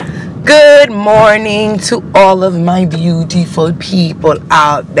Good morning to all of my beautiful people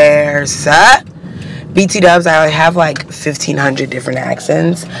out there, sir. BT dubs, I have like 1,500 different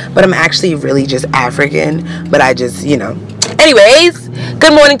accents, but I'm actually really just African, but I just, Anyways,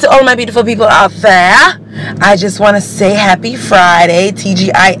 good morning to all my beautiful people out there. I just want to say happy Friday,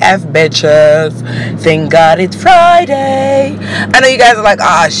 TGIF bitches. Thank God it's Friday. I know you guys are like,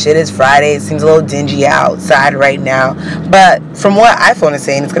 shit, it's Friday. It seems a little dingy outside right now. But from what iPhone is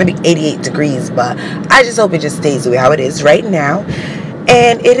saying, it's going to be 88 degrees. But I just hope it just stays the way how it is right now.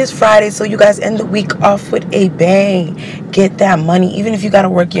 And it is Friday, so you guys end the week off with a bang. Get that money, even if you got to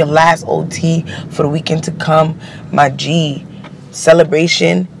work your last OT for the weekend to come. My G,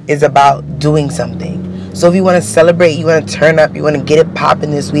 celebration is about doing something. So if you want to celebrate, you want to turn up, you want to get it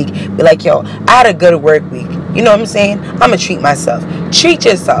popping this week, be like, yo, I had a good work week. You know what I'm saying? I'm going to treat myself. Treat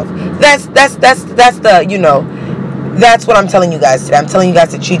yourself. That's what I'm telling you guys today. I'm telling you guys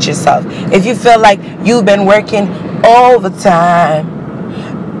to treat yourself. If you feel like you've been working all the time,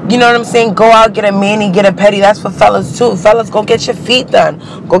 you know what I'm saying? Go out, get a mani, get a pedi. That's for fellas too. Fellas, go get your feet done.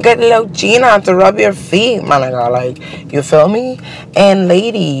 Go get a little Gina on to rub your feet, my nigga. Like, you feel me? And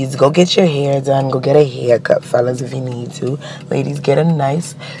ladies, go get your hair done. Go get a haircut, fellas, if you need to. Ladies, get a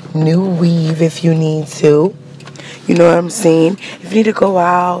nice new weave if you need to. You know what I'm saying? If you need to go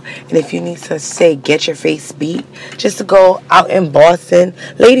out and if you need to say get your face beat just to go out in Boston,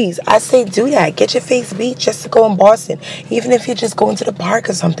 ladies, I say do that. Get your face beat just to go in Boston. Even if you're just going to the park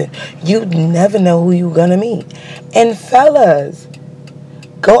or something, you never know who you're gonna meet. And fellas,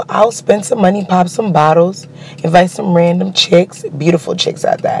 go out, spend some money, pop some bottles, invite some random chicks, beautiful chicks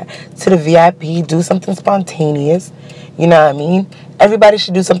at that, to the VIP, do something spontaneous. You know what I mean? Everybody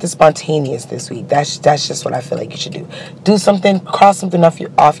should do something spontaneous this week. That's just what I feel like you should do. Do something, cross something off your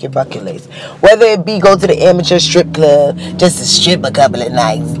bucket list. Whether it be go to the amateur strip club, just to strip a couple of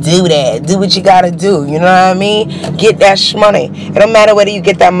nights. Do that. Do what you gotta do. You know what I mean? Get that shmoney. It don't matter whether you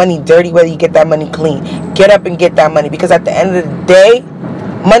get that money dirty, whether you get that money clean. Get up and get that money. Because at the end of the day,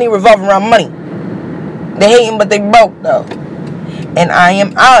 money revolves around money. They hating, but they broke though. And I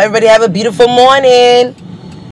am out. Everybody have a beautiful morning.